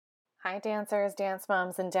Hi dancers, dance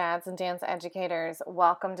moms, and dads and dance educators.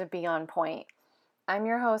 Welcome to Be On Point. I'm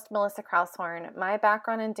your host, Melissa Kraushorn. My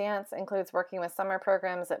background in dance includes working with summer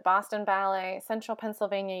programs at Boston Ballet, Central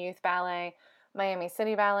Pennsylvania Youth Ballet, Miami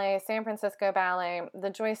City Ballet, San Francisco Ballet, the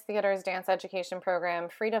Joyce Theater's Dance Education Program,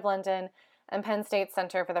 Fried of London, and Penn State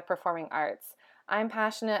Center for the Performing Arts. I'm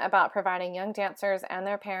passionate about providing young dancers and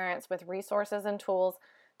their parents with resources and tools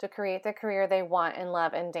to create the career they want and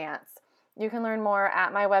love in dance. You can learn more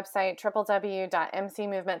at my website,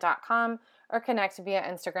 www.mcmovement.com, or connect via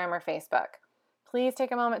Instagram or Facebook. Please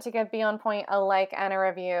take a moment to give Be On Point a like and a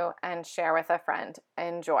review and share with a friend.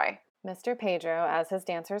 Enjoy. Mr. Pedro, as his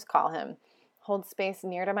dancers call him, holds space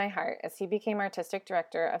near to my heart as he became artistic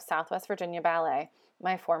director of Southwest Virginia Ballet,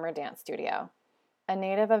 my former dance studio. A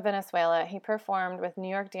native of Venezuela, he performed with New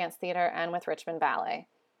York Dance Theater and with Richmond Ballet.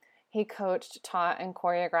 He coached, taught, and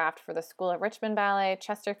choreographed for the School of Richmond Ballet,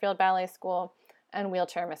 Chesterfield Ballet School, and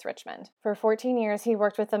Wheelchair Miss Richmond. For 14 years, he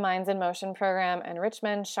worked with the Minds in Motion program in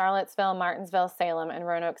Richmond, Charlottesville, Martinsville, Salem, and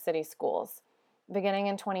Roanoke City schools. Beginning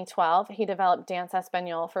in 2012, he developed Dance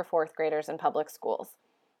Espanol for fourth graders in public schools.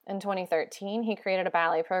 In 2013, he created a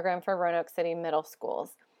ballet program for Roanoke City middle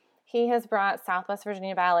schools. He has brought Southwest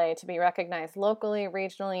Virginia Ballet to be recognized locally,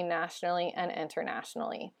 regionally, nationally, and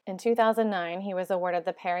internationally. In 2009, he was awarded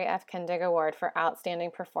the Perry F. Kindig Award for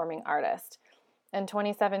Outstanding Performing Artist. In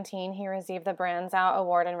 2017, he received the Branzow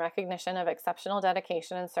Award in recognition of exceptional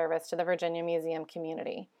dedication and service to the Virginia Museum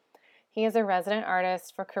community. He is a resident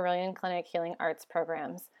artist for Carilion Clinic Healing Arts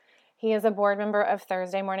programs. He is a board member of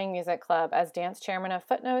Thursday Morning Music Club as dance chairman of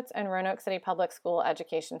Footnotes and Roanoke City Public School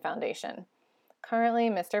Education Foundation. Currently,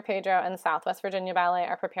 Mr. Pedro and Southwest Virginia Ballet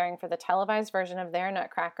are preparing for the televised version of their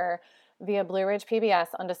Nutcracker via Blue Ridge PBS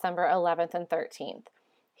on December 11th and 13th.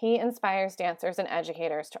 He inspires dancers and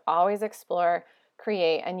educators to always explore,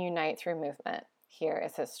 create, and unite through movement. Here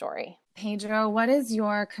is his story. Pedro, what is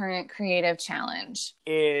your current creative challenge?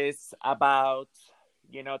 Is about,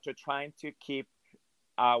 to trying to keep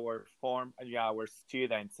our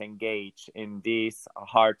students engaged in these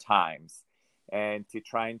hard times, and to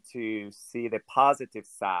trying to see the positive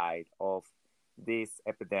side of this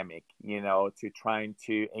epidemic, to trying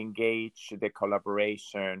to engage the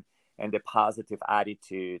collaboration and the positive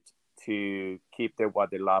attitude to keep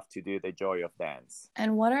what they love to do, the joy of dance.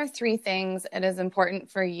 And what are 3 things it is important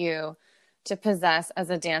for you to possess as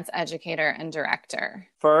a dance educator and director?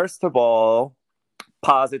 First of all,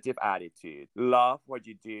 positive attitude. Love what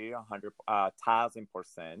you do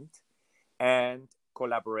 1,000%. And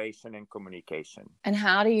collaboration and communication. And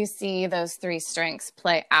how do you see those 3 strengths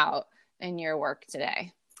play out in your work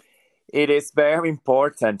today? It is very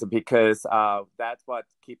important because that's what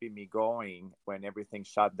keeping me going when everything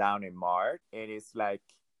shut down in March. It is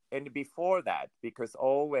and before that, because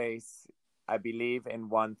always I believe in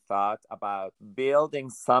one thought about building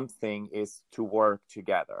something is to work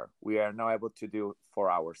together. We are not able to do for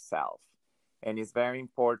ourselves. And it's very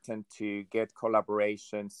important to get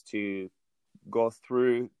collaborations to go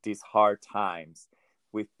through these hard times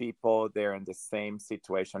with people that are in the same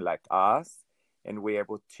situation like us, and we're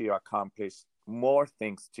able to accomplish more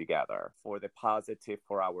things together for the positive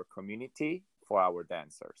for our community, for our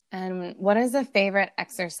dancers. And what is a favorite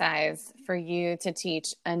exercise for you to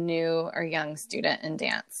teach a new or young student in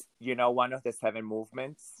dance? One of the 7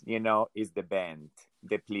 movements, is the bend,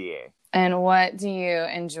 the plie. And what do you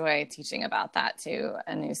enjoy teaching about that to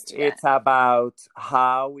a new student? It's about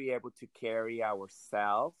how we're able to carry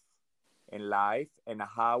ourselves in life and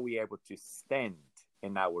how we're able to stand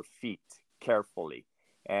in our feet carefully.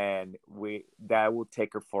 And that will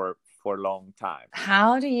take her for a long time.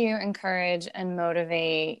 How do you encourage and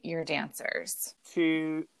motivate your dancers?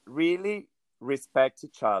 To really respect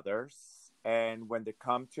each other. And when they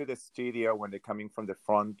come to the studio, when they're coming from the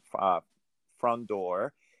front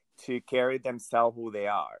door, to carry themselves who they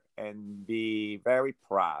are and be very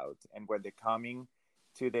proud. And when they're coming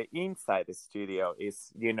to the inside the studio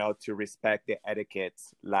is, to respect the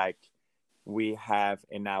etiquettes like we have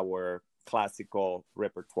in our classical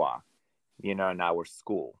repertoire, in our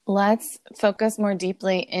school. Let's focus more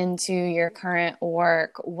deeply into your current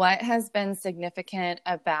work. What has been significant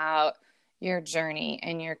about your journey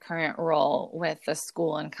and your current role with the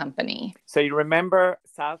school and company? So you remember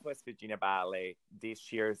Southwest Virginia Ballet,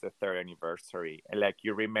 this year is the 3rd anniversary. And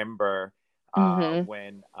you remember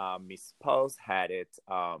when Miss Post had it,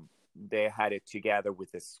 they had it together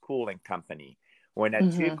with the school and company. When I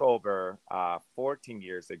took over 14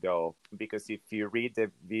 years ago, because if you read the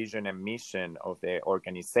vision and mission of the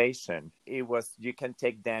organization, it was you can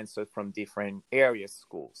take dancers from different area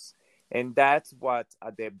schools. And that's what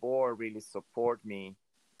the board really support me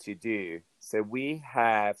to do. So we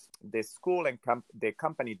have the school and the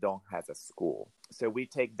company don't have a school. So we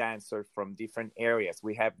take dancers from different areas.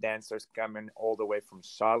 We have dancers coming all the way from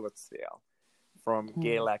Charlottesville, from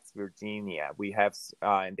Galax, Virginia. We have,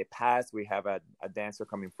 in the past, we have a dancer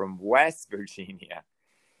coming from West Virginia.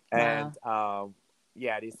 And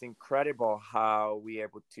yeah, it's incredible how we're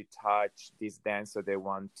able to touch these dancers that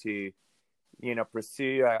want to,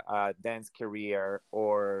 pursue a dance career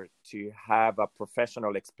or to have a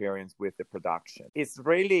professional experience with the production. It's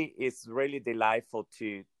really delightful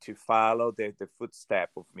to follow the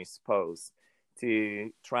footstep of Miss Pose,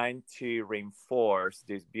 to trying to reinforce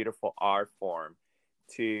this beautiful art form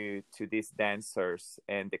to these dancers,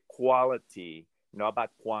 and the quality, not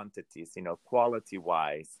about quantities, quality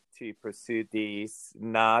wise, to pursue these,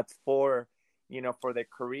 not for for their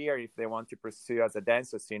career, if they want to pursue as a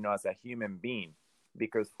dancer, as a human being,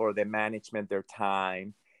 because for the management, their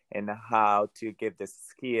time, and how to give the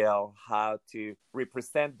skill, how to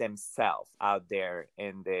represent themselves out there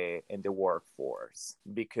in the workforce.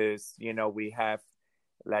 Because, we have,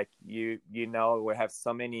 like, we have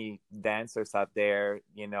so many dancers out there,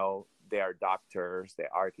 they are doctors, the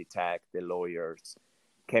architect, the lawyers,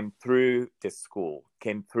 came through the school,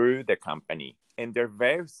 came through the company, and they're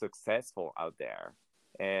very successful out there.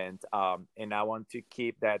 And I want to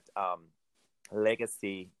keep that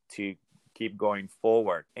legacy to keep going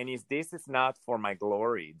forward. And this is not for my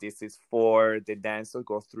glory. This is for the dancers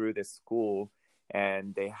go through the school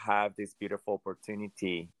and they have this beautiful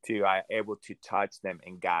opportunity to able to touch them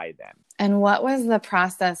and guide them. And what was the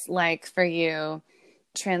process like for you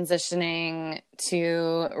transitioning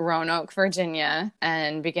to Roanoke, Virginia,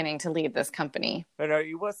 and beginning to lead this company?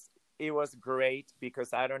 It was great,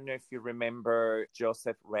 because I don't know if you remember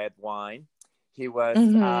Joseph Redwine. He was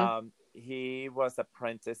he was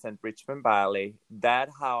apprentice in Richmond Ballet.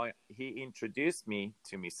 That's how he introduced me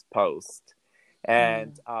to Miss Post,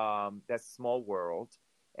 and that small world.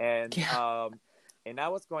 And and I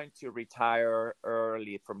was going to retire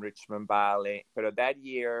early from Richmond Ballet, but that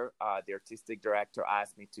year, the artistic director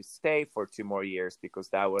asked me to stay for 2 more years, because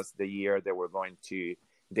that was the year they were going to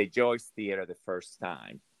the Joyce Theater the first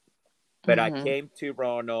time. But I came to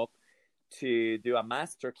Roanoke to do a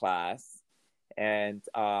master class and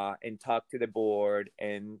talk to the board,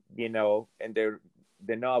 and they know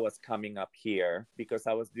I was coming up here because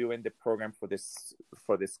I was doing the program for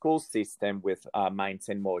the school system with Minds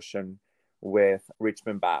in Motion with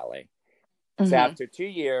Richmond Ballet. So after 2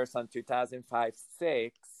 years, on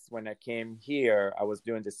 2005-06, when I came here, I was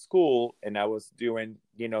doing the school, and I was doing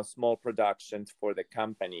small productions for the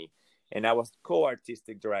company. And I was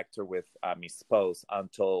co-artistic director with Miss Pose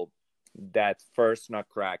until that first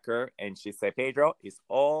Nutcracker. And she said, "Pedro, it's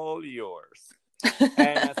all yours."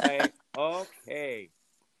 And I say, "Okay."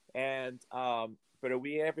 And but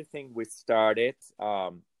everything we started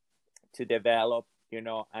to develop,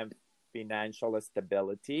 financial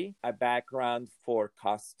stability, a background for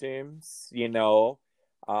costumes,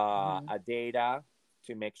 a data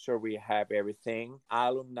to make sure we have everything,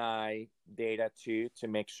 alumni data too, to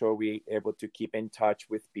make sure we're able to keep in touch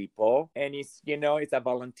with people. And it's a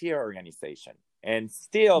volunteer organization, and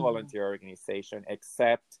still a volunteer organization,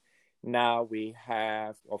 except now we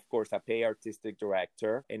have, of course, a paid artistic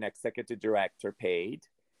director, an executive director paid,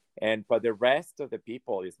 but the rest of the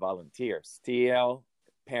people is volunteers, still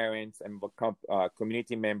parents and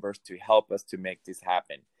community members to help us to make this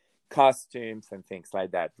happen, costumes and things like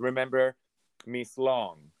that. Remember Miss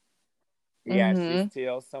Long? Yeah, she's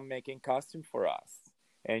still making costume for us.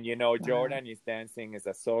 And, Jordan is dancing as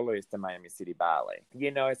a soloist in Miami City Ballet.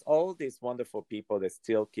 It's all these wonderful people that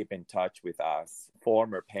still keep in touch with us,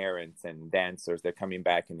 former parents and dancers that are coming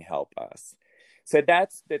back and help us. So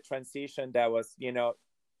that's the transition that was,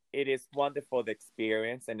 it is wonderful, the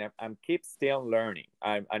experience, and I'm keep still learning.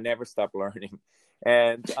 I never stop learning.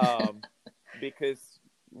 And because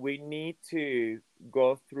we need to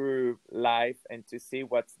go through life and to see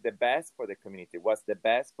what's the best for the community, what's the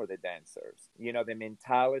best for the dancers. The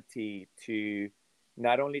mentality to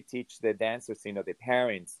not only teach the dancers, the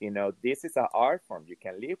parents, this is an art form, you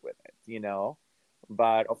can live with it,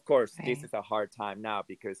 But of course, this is a hard time now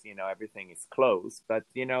because, everything is closed. But,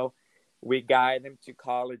 we guide them to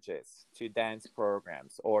colleges, to dance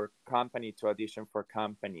programs, or company to audition for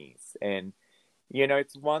companies. And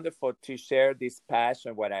it's wonderful to share this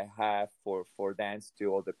passion, what I have for dance,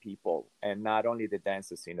 to other people, and not only the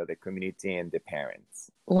dancers, the community and the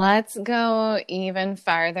parents. Let's go even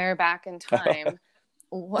farther back in time.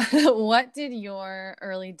 What did your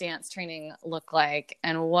early dance training look like,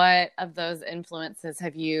 and what of those influences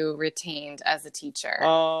have you retained as a teacher?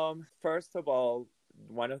 First of all,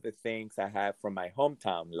 one of the things I have from my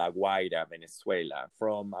hometown, La Guaira, Venezuela,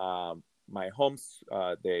 from my home,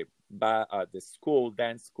 the school,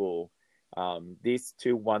 dance school. These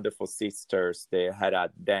two wonderful sisters, they had a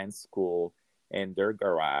dance school in their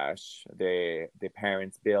garage. The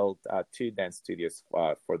parents built two dance studios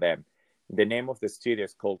for them. The name of the studio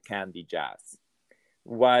is called Candy Jazz.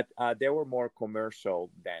 They were more commercial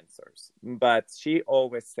dancers, but she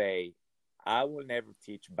always say, I will never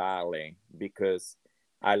teach ballet because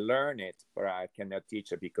I learn it, but I cannot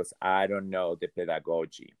teach it because I don't know the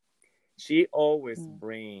pedagogy. She always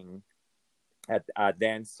bring a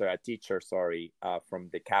teacher, from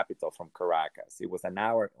the capital, from Caracas. It was an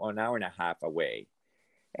hour and a half away.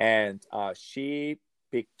 And she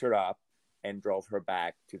picked her up and drove her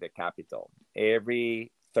back to the capital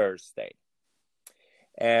every Thursday.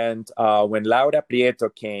 And when Laura Prieto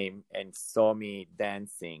came and saw me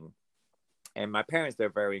dancing, and my parents, they're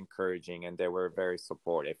very encouraging and they were very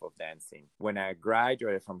supportive of dancing. When I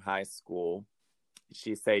graduated from high school,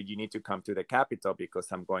 she said, you need to come to the capital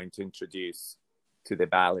because I'm going to introduce to the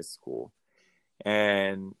ballet school.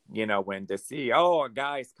 And, when they see, a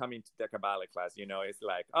guy is coming to take a ballet class, it's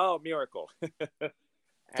like, oh, miracle.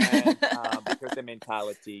 And because the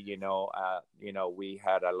mentality, we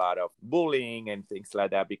had a lot of bullying and things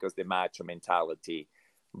like that because the macho mentality.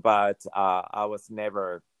 But I was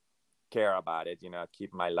never care about it,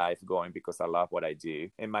 keep my life going because I love what I do.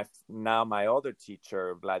 And my other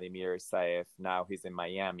teacher, Vladimir Saev, now he's in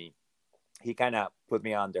Miami. He kind of put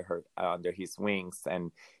me under his wings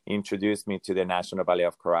and introduced me to the National Ballet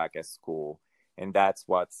of Caracas School. And that's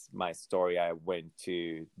what's my story. I went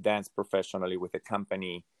to dance professionally with the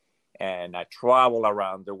company, and I travel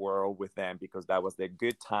around the world with them because that was the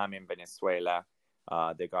good time in Venezuela.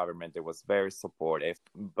 The government, it was very supportive,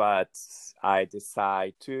 but I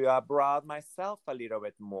decided to broaden myself a little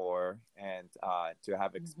bit more and to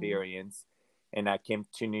have experience. And I came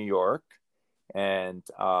to New York, and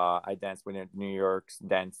I danced with New York's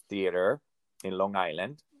Dance Theater in Long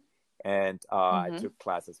Island. And I took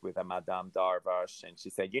classes with a Madame Darvash, and she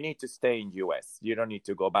said, you need to stay in U.S. You don't need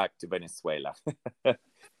to go back to Venezuela.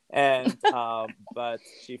 And but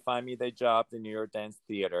she found me the job, the New York Dance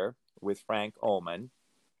Theater, with Frank Ullman.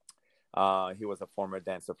 He was a former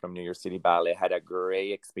dancer from New York City Ballet. Had a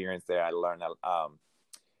great experience there. I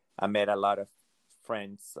met a lot of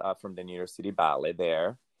friends from the New York City Ballet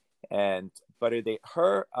there. But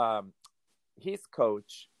his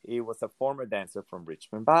coach, he was a former dancer from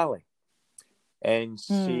Richmond Ballet. And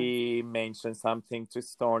she mentioned something to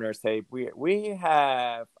Stoner, say, we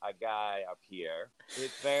have a guy up here.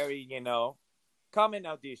 It's very, come and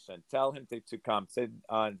audition. Tell him to come. So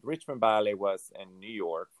Richmond Ballet was in New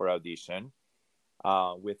York for audition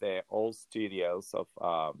with the old studios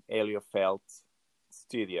of Elio Felt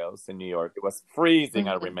Studios in New York. It was freezing,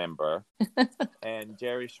 I remember. And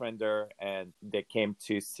Jerry Schwender, and they came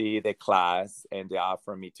to see the class, and they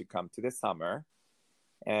offered me to come to the summer.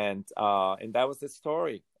 And that was the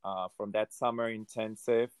story. From that summer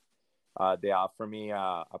intensive, they offered me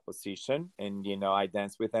a position, and I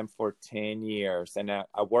danced with them for 10 years, and I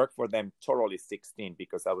worked for them totally 16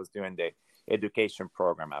 because I was doing the education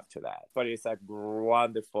program after that. But it's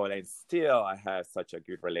wonderful, and still I have such a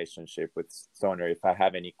good relationship with Stoner. If I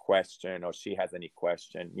have any question or she has any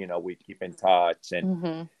question, we keep in touch,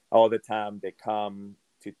 and all the time they come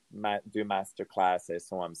to do master classes.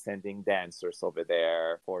 So I'm sending dancers over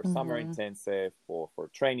there for summer intensive, for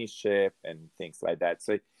traineeship and things like that.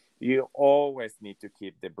 So you always need to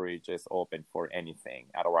keep the bridges open for anything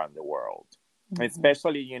around the world,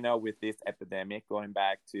 especially, with this epidemic, going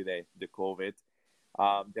back to the COVID,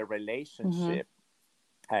 the relationship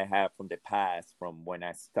I have from the past, from when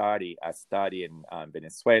I studied in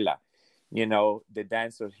Venezuela. The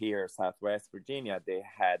dancers here in Southwest Virginia, they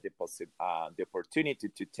had the opportunity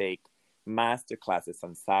to take master classes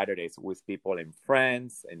on Saturdays with people in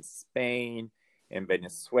France, in Spain, in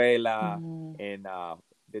Venezuela, and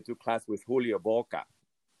they took class with Julio Boca.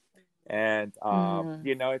 And,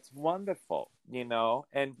 it's wonderful,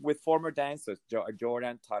 and with former dancers,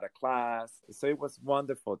 Jordan taught a class. So it was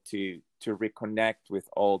wonderful to reconnect with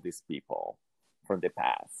all these people from the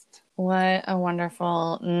past. What a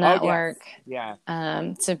wonderful network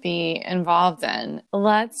to be involved in.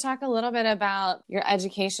 Let's talk a little bit about your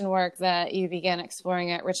education work that you began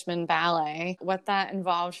exploring at Richmond Ballet, what that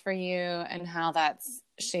involved for you and how that's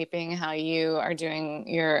shaping how you are doing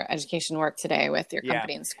your education work today with your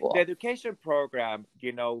company and school. The education program,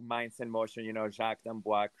 Minds in Motion, Jacques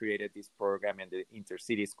D'Amboise created this program in the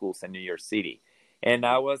intercity schools in New York City. And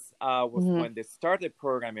I was when they started the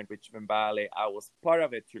program in Richmond Ballet, I was part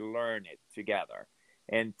of it to learn it together.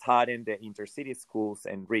 and taught in the intercity schools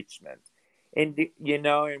in Richmond. And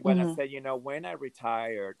and when I Mm-hmm. said, when I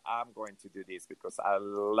retired, I'm going to do this because I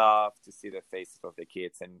love to see the faces of the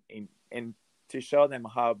kids and to show them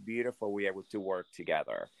how beautiful we're able to work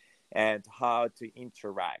together and how to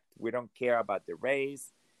interact. We don't care about the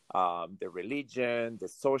race, the religion, the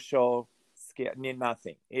social skill,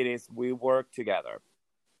 nothing. It is we work together,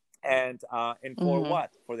 and for Mm-hmm.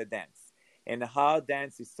 what? For the dance, and how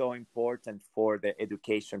dance is so important for the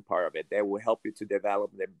education part of it. That will help you to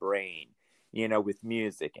develop the brain, with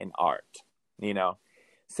music and art. You know,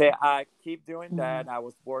 so I keep doing Mm-hmm. that. I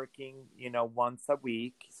was working, once a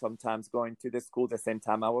week, sometimes going to the school the same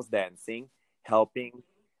time I was dancing, helping,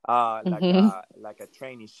 like Mm-hmm. a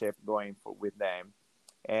traineeship going with them.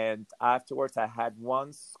 And afterwards, I had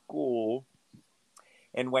one school.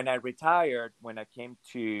 And when I retired, when I came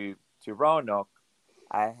to Roanoke,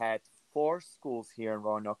 I had four schools here in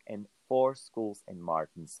Roanoke and four schools in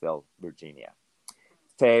Martinsville, Virginia.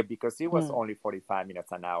 Say because it was only 45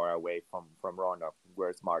 minutes an hour away from Roanoke,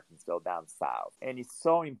 whereas Martinsville down south. And it's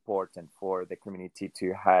so important for the community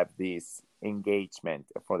to have this engagement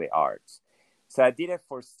for the arts. So I did it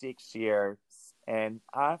for 6 years, and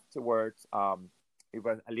afterwards, it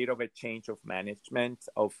was a little bit change of management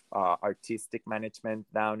of artistic management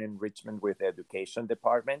down in Richmond with the education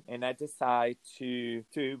department, and I decided to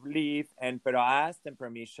leave. But I asked them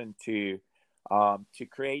permission to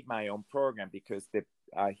create my own program because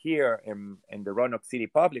here in the Roanoke City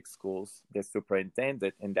Public Schools, the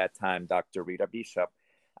superintendent in that time, Dr. Rita Bishop,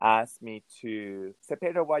 asked me to say,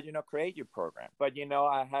 Pedro, why you not create your program? But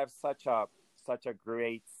I have such a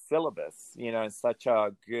great syllabus, and such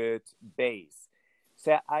a good base.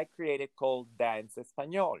 So I created called Dance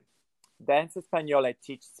Español. Dance Español, I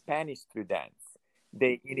teach Spanish through dance,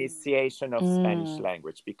 the initiation of Spanish Mm-hmm.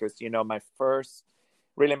 language, because my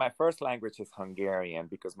first language is Hungarian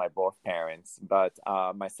because my both parents, but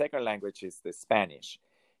my second language is the Spanish.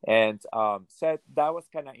 And so that was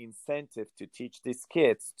kind of incentive to teach these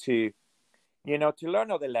kids to learn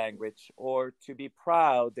the language or to be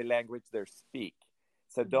proud the language they speak.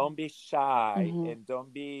 So don't be shy Mm-hmm. and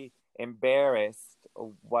don't be embarrassed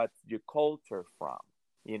of what you culture from,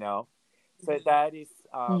 you know. So that is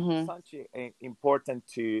Mm-hmm. such important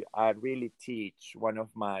to really teach. One of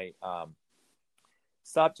my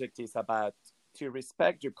subject is about to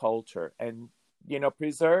respect your culture and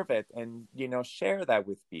preserve it and share that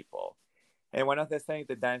with people. And one of the things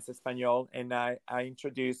the dance espanol, and I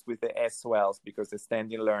introduced with the SOLs because the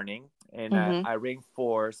standing learning, and Mm-hmm. I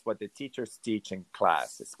reinforce what the teachers teach in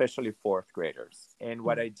class, especially fourth graders. And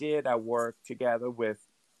what I did, I worked together with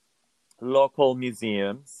local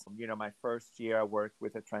museums. My first year I worked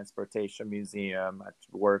with a transportation museum. I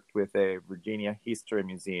worked with a Virginia History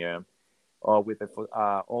Museum, or with the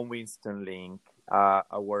on Winston Link.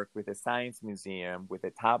 I work with the Science Museum, with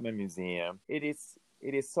the Tubman Museum. It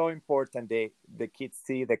is so important that the kids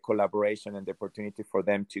see the collaboration and the opportunity for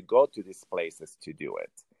them to go to these places to do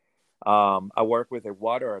it. I work with the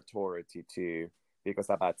Water Authority too, because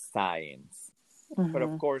about science. But of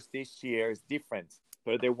Mm-hmm. course, this year is different.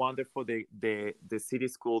 But the wonderful, the city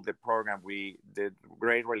school, the program, the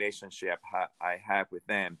great relationship I have with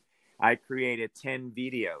them. I created 10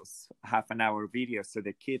 videos, half an hour videos, so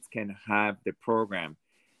the kids can have the program.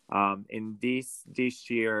 And this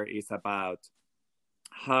year is about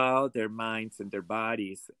how their minds and their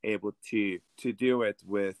bodies able to do it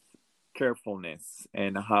with carefulness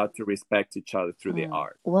and how to respect each other through the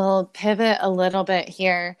art. We'll pivot a little bit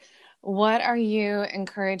here. What are you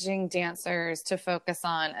encouraging dancers to focus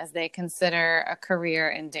on as they consider a career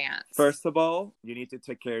in dance? First of all, you need to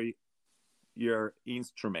take care of your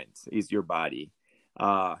instrument, is your body.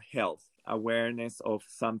 Health, awareness of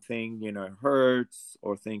something, hurts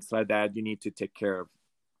or things like that, you need to take care of,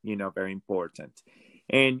 very important.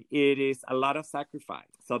 And it is a lot of sacrifice.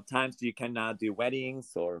 Sometimes you cannot do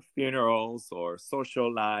weddings or funerals or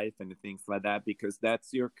social life and things like that because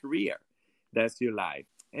that's your career, that's your life.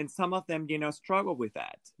 And some of them, struggle with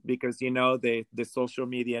that because, the social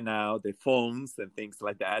media now, the phones and things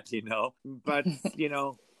like that, but,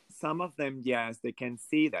 some of them, yes, they can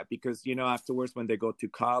see that because, afterwards when they go to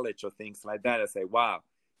college or things like that, I say, wow,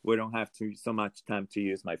 we don't have so much time to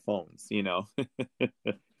use my phones.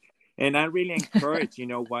 And I really encourage,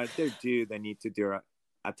 what they do, they need to do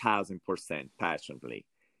 1,000% passionately.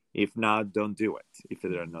 If not, don't do it if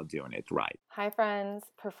they're not doing it right. Hi, friends.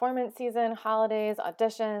 Performance season, holidays,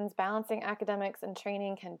 auditions, balancing academics and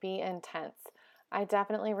training can be intense. I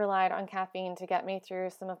definitely relied on caffeine to get me through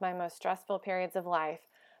some of my most stressful periods of life,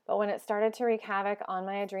 but when it started to wreak havoc on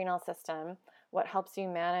my adrenal system, what helps you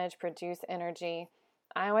manage, produce energy,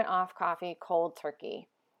 I went off coffee cold turkey.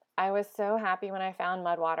 I was so happy when I found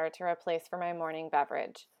mud water to replace for my morning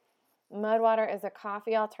beverage. Mud water is a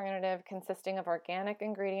coffee alternative consisting of organic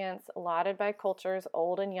ingredients lauded by cultures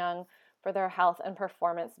old and young for their health and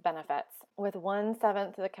performance benefits. With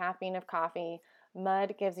 1/7 the caffeine of coffee,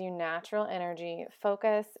 mud gives you natural energy,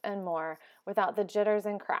 focus, and more without the jitters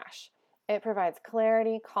and crash. It provides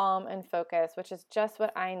clarity, calm, and focus, which is just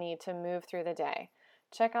what I need to move through the day.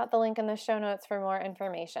 Check out the link in the show notes for more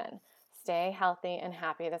information. Stay healthy and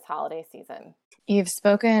happy this holiday season. You've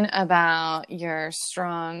spoken about your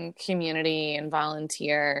strong community and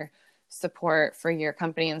volunteer support for your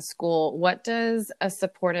company and school. What does a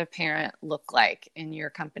supportive parent look like in your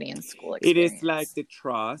company and school experience? It is like the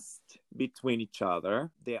trust between each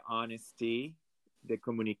other, the honesty, the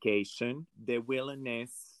communication, the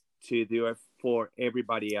willingness to do it for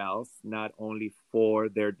everybody else, not only for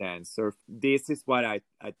their dancer. This is what I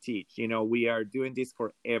teach. We are doing this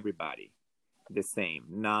for everybody the same,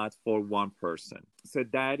 not for one person. So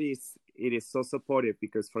it is so supportive,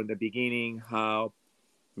 because from the beginning, how,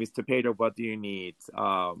 Mr. Pedro, what do you need?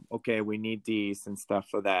 Okay, we need this and stuff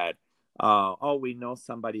for that. We know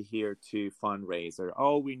somebody here to fundraise,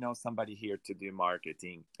 or we know somebody here to do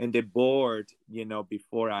marketing. And the board,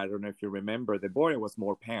 before, I don't know if you remember, the board, it was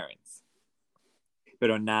more parents.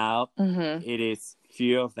 But now it is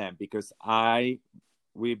few of them, because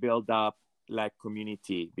we build up like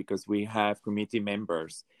community, because we have community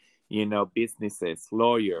members, businesses,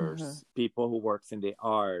 lawyers, people who works in the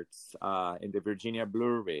arts, in the Virginia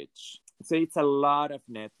Blue Ridge. So it's a lot of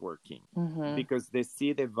networking, because they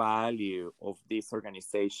see the value of this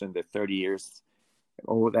organization, the 30 years,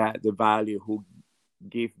 the value who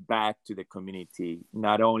give back to the community,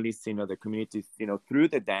 not only, the community, through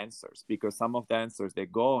the dancers, because some of dancers, they're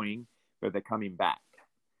going, but they're coming back.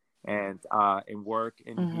 And work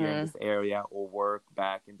here in this area, or work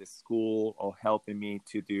back in the school, or helping me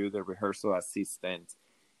to do the rehearsal assistant.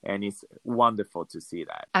 And it's wonderful to see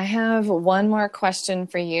that. I have one more question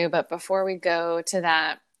for you, but before we go to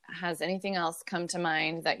that, has anything else come to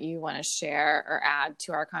mind that you want to share or add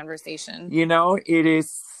to our conversation?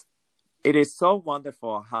 It is so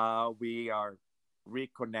wonderful how we are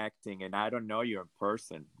reconnecting, and I don't know you in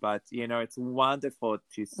person, but it's wonderful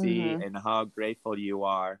to see, and how grateful you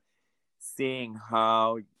are, seeing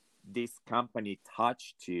how this company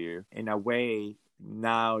touched you in a way,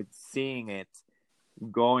 now seeing it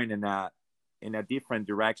going in a different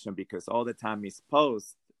direction, because all the time is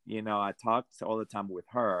post, I talked all the time with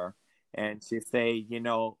her, and she say,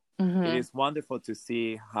 it is wonderful to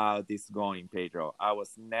see how this going, Pedro. I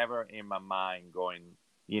was never in my mind going,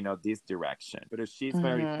 this direction. But she's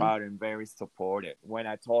very proud and very supportive. When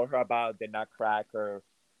I told her about the Nutcracker,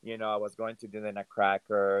 I was going to do the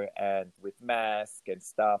Nutcracker and with mask and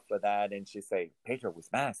stuff like that. And she said, Pedro,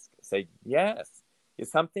 with mask? I say, yes,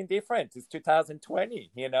 it's something different. It's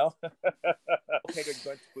 2020, Pedro, you're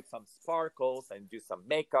going to put some sparkles and do some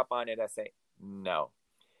makeup on it. I say, no,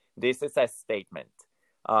 this is a statement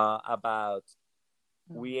about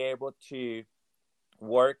we able to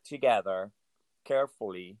work together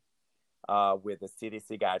carefully with the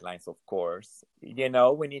CDC guidelines, of course.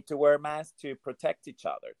 We need to wear masks to protect each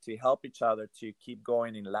other, to help each other to keep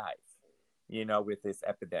going in life, with this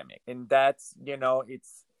epidemic. And that's,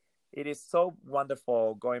 it is so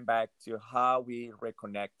wonderful going back to how we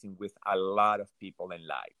reconnecting with a lot of people in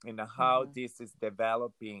life, and how this is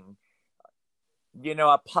developing,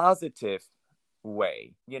 a positive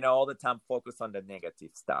way, all the time focus on the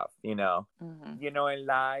negative stuff, in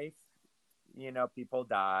life, people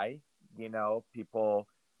die, people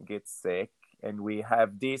get sick, and we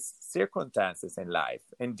have these circumstances in life.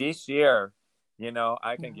 And this year,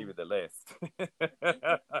 I can give you the list.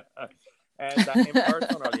 And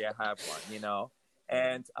personally, I have one,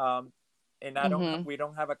 and I don't we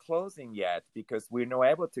don't have a closing yet, because we're not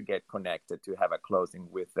able to get connected to have a closing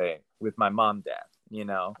with my mom death,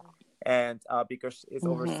 and because it's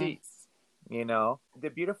overseas, the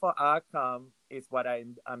beautiful outcome is what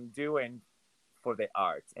I'm doing for the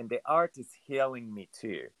arts, and the art is healing me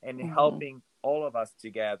too, and helping all of us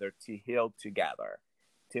together to heal together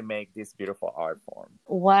to make this beautiful art form.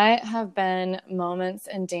 What have been moments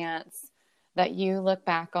in dance that you look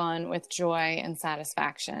back on with joy and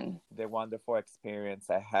satisfaction? The wonderful experience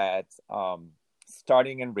I had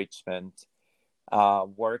starting in Richmond,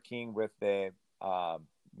 working with the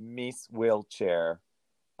Miss Wheelchair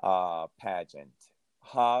pageant,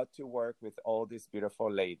 how to work with all these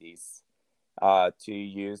beautiful ladies to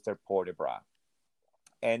use their port de bras.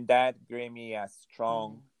 And that gave me a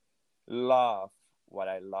strong love what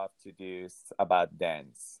I love to do is about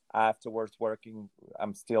dance. Afterwards,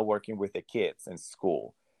 I'm still working with the kids in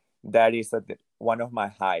school. That is one of my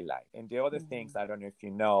highlights. And the other things, I don't know if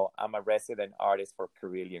you know, I'm a resident artist for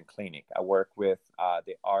Carillion Clinic. I work with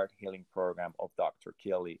the art healing program of Dr.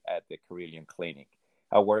 Kelly at the Carillion Clinic.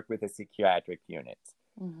 I work with the psychiatric unit.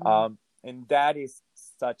 And that is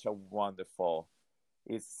such a wonderful,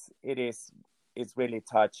 it is it's really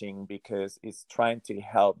touching because it's trying to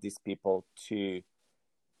help these people to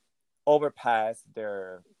overpass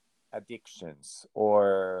their addictions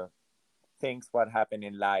or things what happen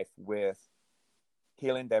in life with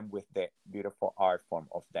healing them with the beautiful art form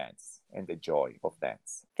of dance and the joy of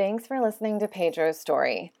dance. Thanks for listening to Pedro's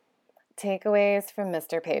story. Takeaways from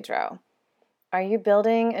Mr. Pedro. Are you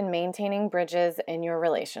building and maintaining bridges in your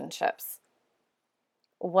relationships?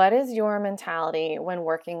 What is your mentality when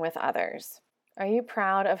working with others? Are you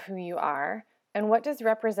proud of who you are? And what does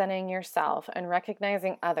representing yourself and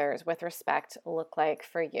recognizing others with respect look like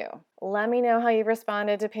for you? Let me know how you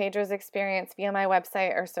responded to Pedro's experience via my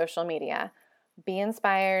website or social media. Be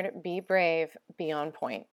inspired, be brave, be on point.